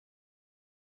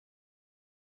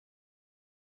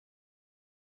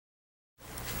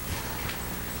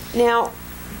Now,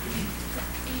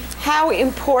 how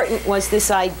important was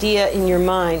this idea in your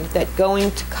mind that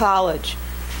going to college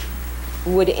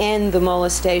would end the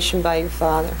molestation by your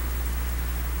father?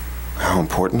 How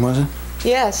important was it?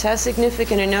 Yes, how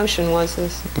significant a notion was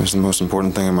this? It was the most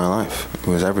important thing in my life. It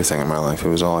was everything in my life. It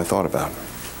was all I thought about.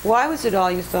 Why was it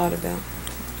all you thought about?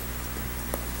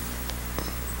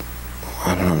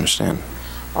 I don't understand.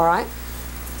 All right.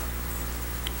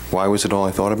 Why was it all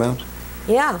I thought about?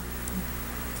 Yeah.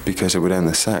 Because it would end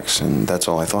the sex, and that's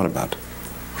all I thought about.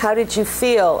 How did you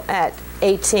feel at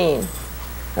 18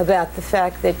 about the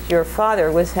fact that your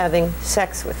father was having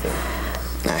sex with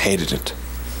you? I hated it.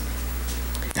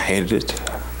 I hated it.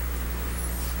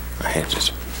 I hated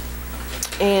it.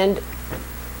 And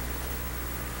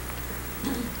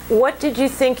what did you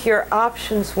think your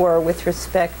options were with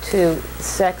respect to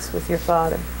sex with your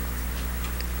father?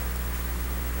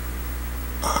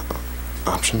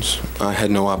 Options? I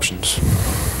had no options.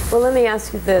 Well, let me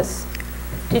ask you this.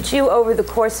 Did you, over the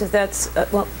course of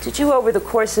did you over the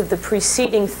course of the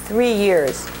preceding 3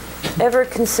 years ever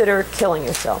consider killing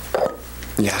yourself?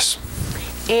 Yes.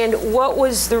 And what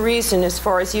was the reason, as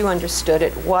far as you understood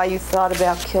it, why you thought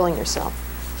about killing yourself?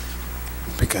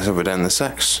 Because it would end the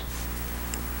sex.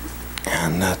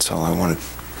 And that's all I wanted.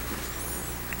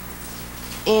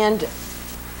 And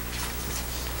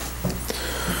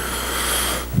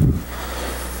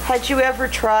had you ever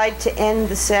tried to end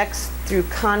the sex through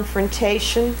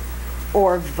confrontation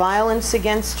or violence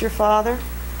against your father?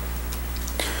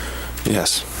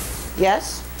 Yes.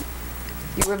 Yes?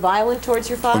 You were violent towards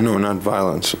your father? Oh, no, not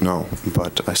violence, no.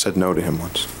 But I said no to him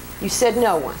once. You said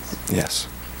no once? Yes.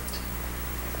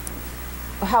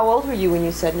 How old were you when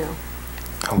you said no?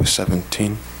 I was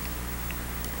 17.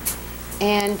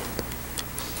 And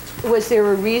was there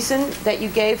a reason that you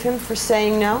gave him for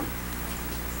saying no?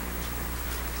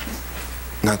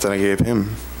 Not that I gave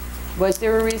him. Was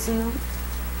there a reason, though?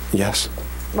 Yes.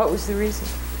 What was the reason?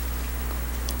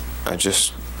 I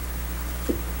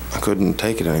couldn't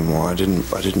take it anymore. I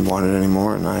didn't want it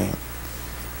anymore, and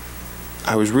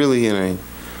I was really in a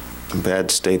bad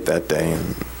state that day,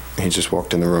 and he just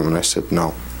walked in the room and I said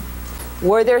no.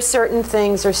 Were there certain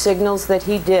things or signals that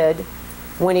he did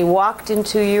when he walked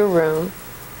into your room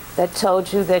that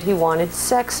told you that he wanted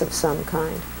sex of some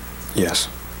kind? Yes.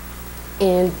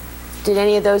 And did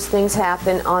any of those things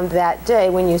happen on that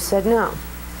day when you said no?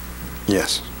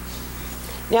 Yes.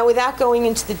 Now, without going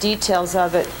into the details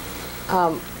of it,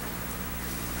 on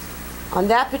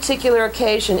that particular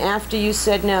occasion, after you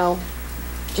said no,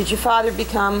 did your father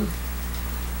become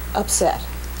upset?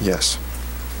 Yes.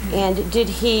 And did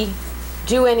he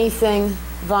do anything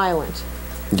violent?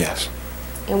 Yes.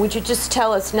 And would you just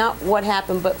tell us, not what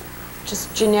happened, but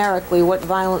just generically, what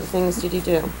violent things did he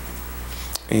do?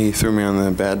 He threw me on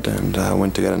the bed and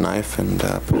went to get a knife and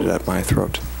put it at my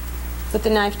throat. Put the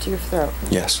knife to your throat?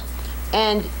 Yes.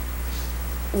 And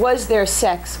was there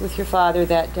sex with your father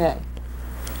that day?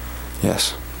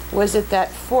 Yes. Was it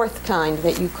that fourth kind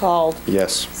that you called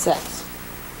yes. sex?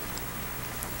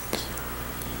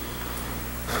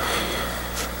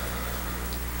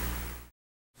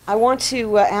 I want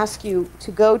to ask you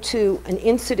to go to an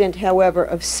incident, however,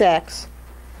 of sex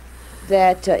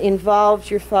that involved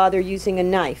your father using a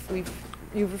knife.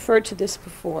 You've referred to this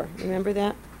before. Remember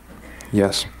that?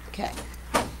 Yes. Okay.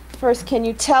 First, can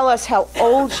you tell us how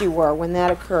old you were when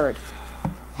that occurred?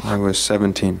 I was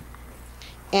 17.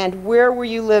 And where were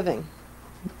you living?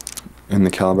 In the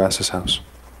Calabasas house.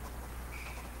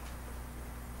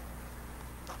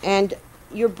 And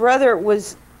your brother,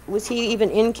 was he even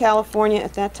in California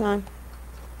at that time?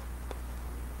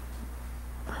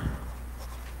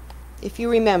 If you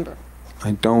remember.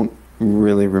 I don't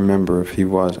really remember if he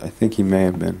was. I think he may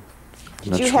have been.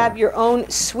 Did you have your own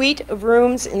suite of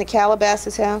rooms in the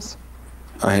Calabasas house?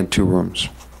 I had 2 rooms.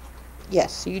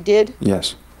 Yes, you did?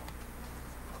 Yes.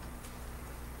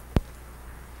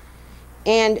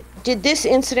 And did this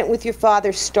incident with your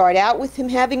father start out with him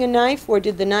having a knife, or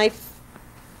did the knife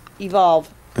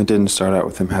evolve? It didn't start out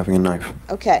with him having a knife.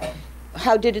 Okay.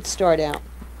 How did it start out?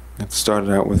 It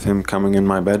started out with him coming in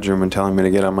my bedroom and telling me to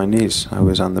get on my knees. I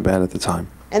was on the bed at the time.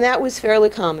 And that was fairly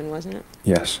common, wasn't it?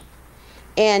 Yes.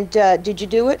 And did you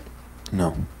do it?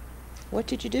 No. What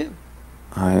did you do?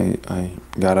 I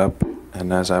got up,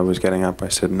 and as I was getting up, I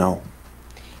said no.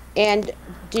 And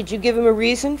did you give him a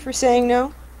reason for saying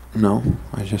no? No,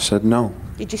 I just said no.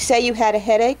 Did you say you had a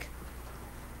headache?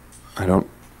 I don't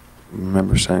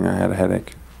remember saying I had a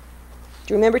headache.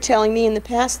 Do you remember telling me in the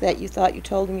past that you thought you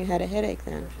told him you had a headache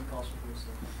then?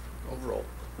 Overall.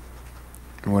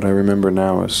 What I remember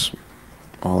now is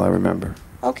all I remember.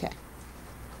 Okay.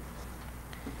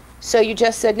 So you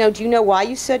just said no. Do you know why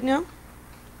you said no?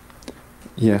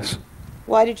 Yes.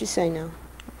 Why did you say no?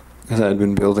 Because I had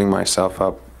been building myself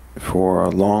up for a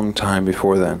long time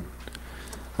before then.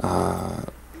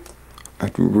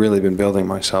 I'd really been building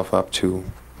myself up to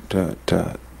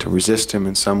resist him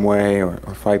in some way or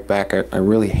fight back. I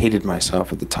really hated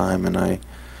myself at the time, and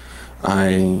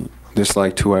I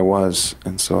disliked who I was,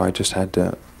 and so I just had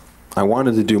to. I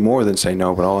wanted to do more than say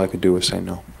no, but all I could do was say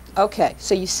no. Okay,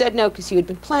 so you said no because you had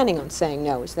been planning on saying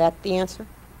no. Is that the answer?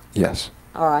 Yes.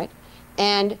 All right.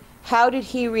 And how did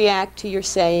he react to your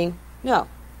saying no?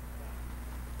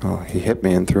 Oh, he hit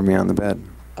me and threw me on the bed.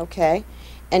 Okay.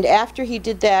 And after he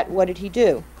did that, what did he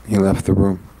do? He left the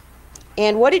room.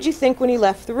 And what did you think when he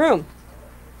left the room?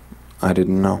 I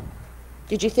didn't know.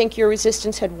 Did you think your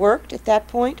resistance had worked at that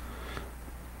point?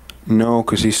 No,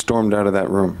 because he stormed out of that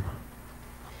room.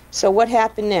 So what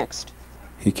happened next?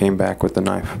 He came back with the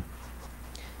knife.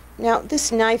 Now,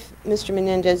 this knife, Mr.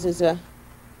 Menendez, is a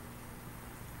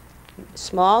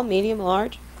small, medium,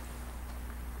 large?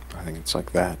 I think it's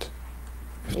like that.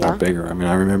 If Yeah. not bigger. I mean,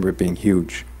 I remember it being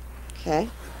huge. Okay.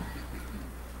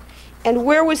 And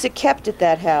where was it kept at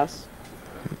that house?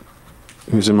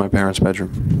 It was in my parents'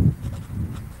 bedroom.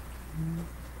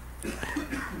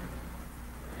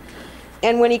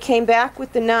 And when he came back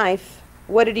with the knife,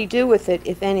 what did he do with it,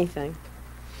 if anything?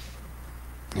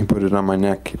 He put it on my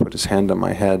neck. He put his hand on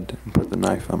my head and put the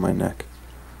knife on my neck.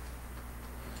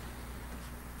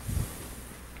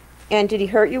 And did he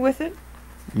hurt you with it?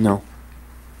 No.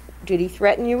 Did he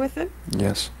threaten you with it?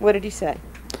 Yes. What did he say?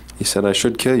 He said I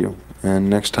should kill you, and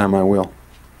next time I will.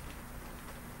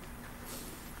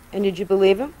 And did you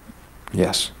believe him?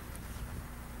 Yes.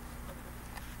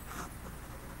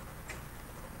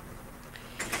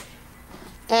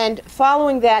 And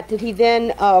following that, did he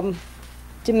then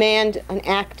demand an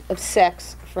act of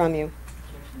sex from you?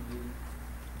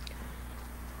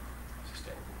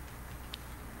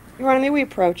 Your Honor, may we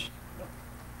approach?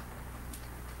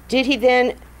 Did he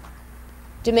then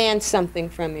demand something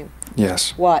from you?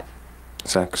 Yes. What?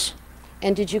 Sex.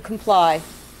 And did you comply?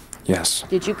 Yes.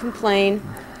 Did you complain?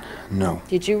 No.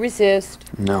 Did you resist?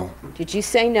 No. Did you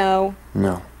say no?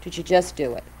 No. Did you just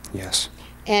do it? Yes.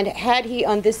 And had he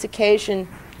on this occasion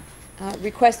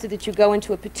requested that you go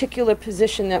into a particular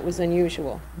position that was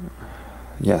unusual?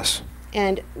 Yes.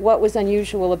 And what was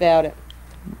unusual about it?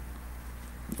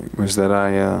 It was that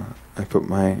I put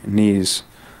my knees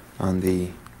on the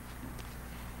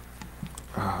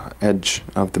edge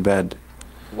of the bed.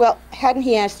 Well, hadn't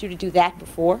he asked you to do that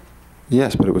before?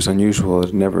 Yes, but it was unusual.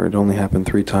 It only happened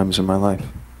 3 times in my life.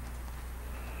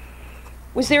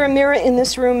 Was there a mirror in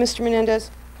this room, Mr.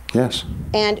 Menendez? Yes.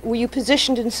 And were you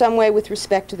positioned in some way with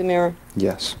respect to the mirror?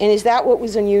 Yes. And is that what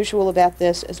was unusual about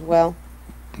this as well?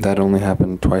 That only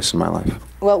happened twice in my life.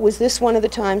 Well, was this one of the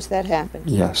times that happened?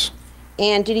 Yes.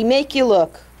 And did he make you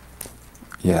look?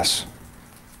 Yes.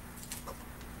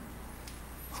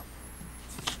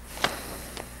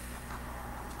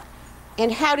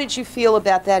 And how did you feel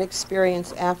about that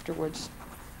experience afterwards?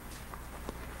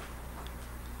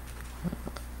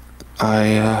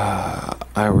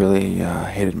 I really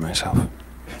hated myself.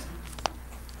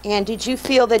 And did you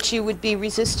feel that you would be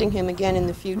resisting him again in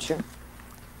the future?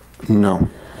 No.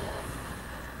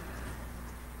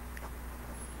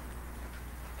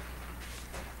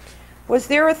 Was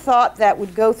there a thought that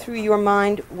would go through your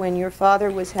mind when your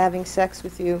father was having sex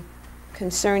with you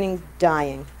concerning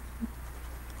dying?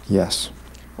 Yes.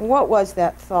 What was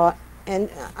that thought? And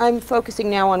I'm focusing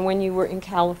now on when you were in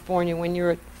California, when you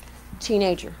were a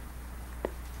teenager.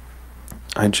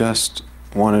 I just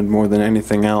wanted more than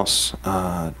anything else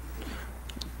that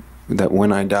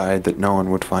when I died that no one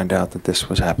would find out that this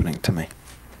was happening to me.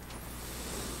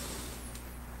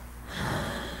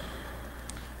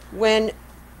 When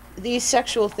these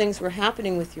sexual things were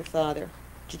happening with your father,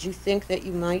 did you think that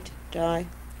you might die?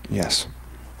 Yes.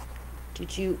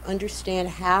 Did you understand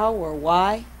how or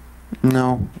why?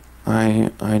 No,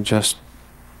 I just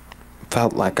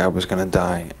felt like I was gonna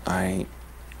die.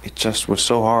 It just was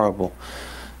so horrible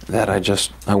that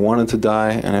I wanted to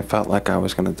die, and I felt like I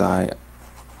was gonna die.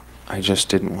 I just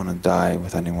didn't want to die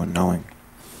with anyone knowing.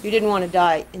 You didn't want to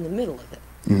die in the middle of it.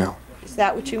 No. Is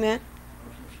that what you meant?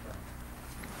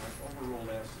 Overruled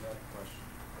answer to that question.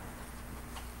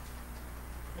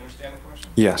 You understand the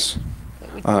question? Yes.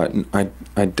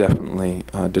 I definitely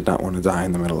did not want to die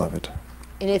in the middle of it.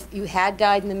 And if you had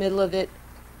died in the middle of it,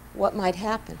 what might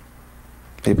happen?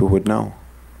 People would know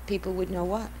People would know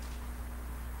what?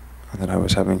 that I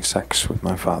was having sex with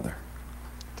my father.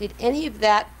 Did any of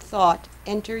that thought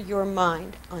enter your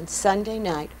mind on Sunday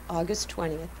night, August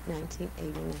 20th,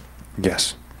 1989?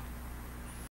 Yes.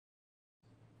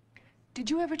 Did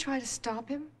you ever try to stop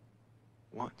him?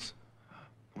 Once,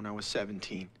 when I was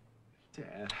 17.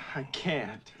 Dad, I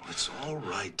can't. It's all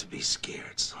right to be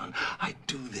scared, son. I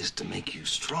do this to make you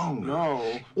stronger.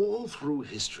 No. All through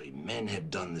history, men have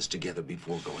done this together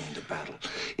before going into battle.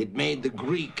 It made the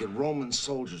Greek and Roman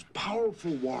soldiers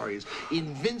powerful warriors,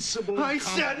 invincible. I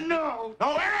said no!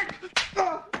 No, Eric!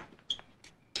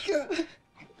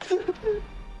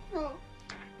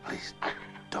 Please,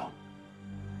 don't.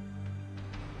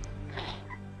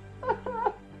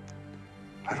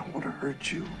 I don't want to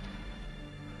hurt you.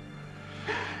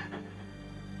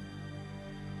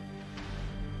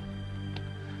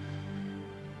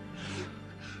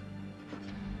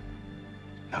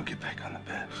 Now get back on the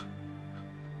bed.